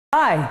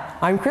Hi,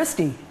 I'm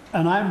Christy.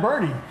 And I'm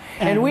Bernie.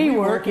 And we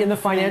work in the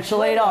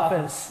financial aid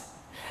office.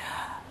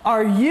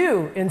 Are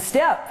you in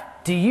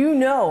STEP? Do you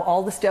know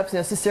all the steps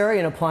necessary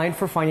in applying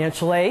for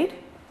financial aid?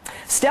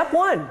 Step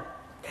 1,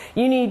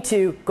 you need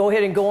to go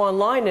ahead and go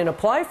online and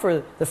apply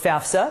for the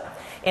FAFSA.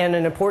 And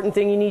an important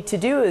thing you need to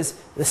do is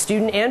the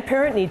student and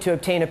parent need to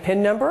obtain a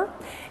PIN number.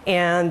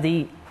 And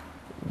the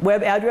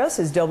web address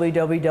is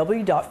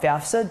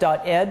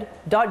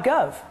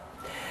www.fafsa.ed.gov.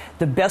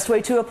 The best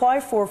way to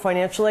apply for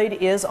financial aid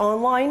is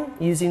online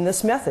using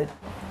this method.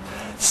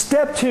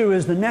 Step 2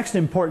 is the next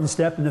important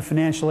step in the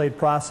financial aid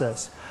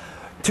process.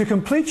 To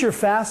complete your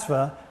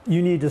FAFSA,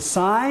 you need to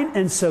sign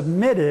and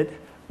submit it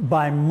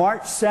by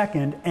March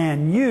 2nd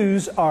and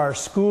use our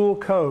school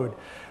code.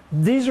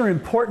 These are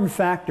important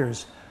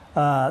factors.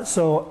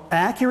 So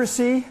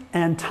accuracy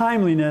and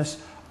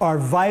timeliness are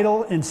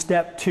vital in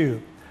Step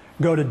 2.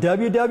 Go to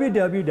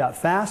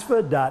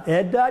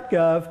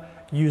www.fafsa.ed.gov,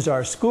 use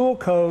our school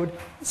code,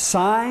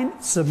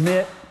 sign,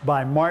 submit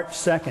by March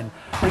 2nd.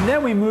 And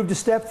then we move to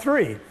Step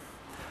 3.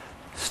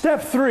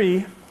 Step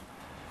 3,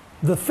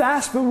 the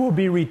FAFSA will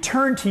be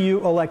returned to you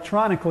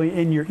electronically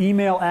in your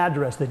email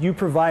address that you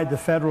provide the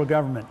federal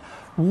government.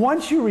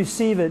 Once you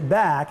receive it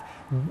back,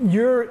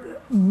 your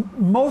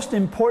most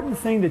important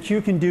thing that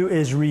you can do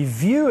is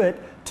review it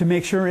to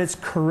make sure it's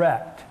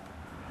correct.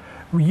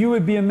 You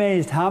would be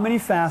amazed how many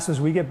FAFSAs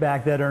we get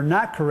back that are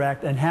not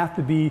correct and have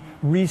to be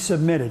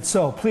resubmitted.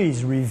 So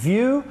please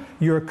review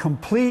your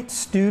complete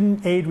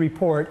student aid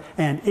report,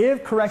 and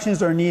if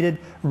corrections are needed,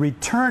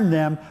 return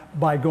them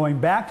by going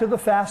back to the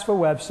FAFSA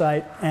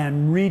website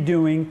and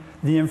redoing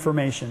the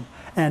information.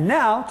 And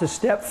now to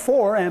Step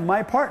 4 and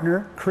my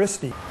partner,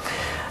 Christy.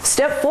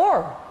 Step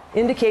 4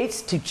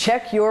 indicates to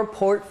check your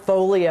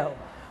portfolio.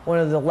 One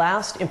of the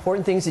last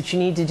important things that you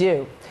need to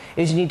do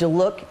is you need to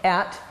look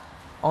at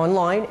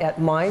online at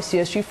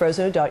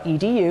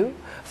mycsufresno.edu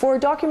for a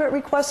document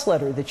request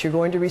letter that you're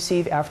going to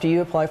receive after you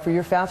apply for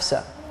your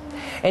FAFSA.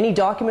 Any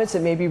documents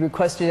that may be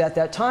requested at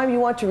that time, you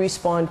want to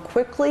respond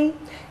quickly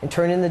and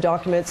turn in the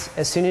documents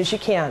as soon as you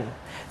can.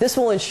 This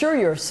will ensure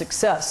your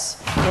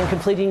success in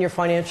completing your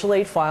financial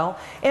aid file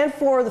and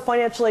for the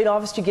financial aid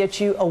office to get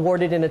you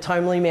awarded in a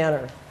timely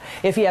manner.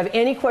 If you have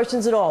any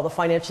questions at all, the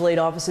financial aid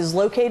office is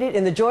located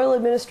in the Joyal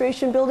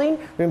Administration Building,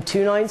 room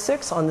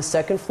 296 on the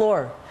 2nd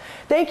floor.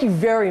 Thank you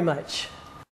very much.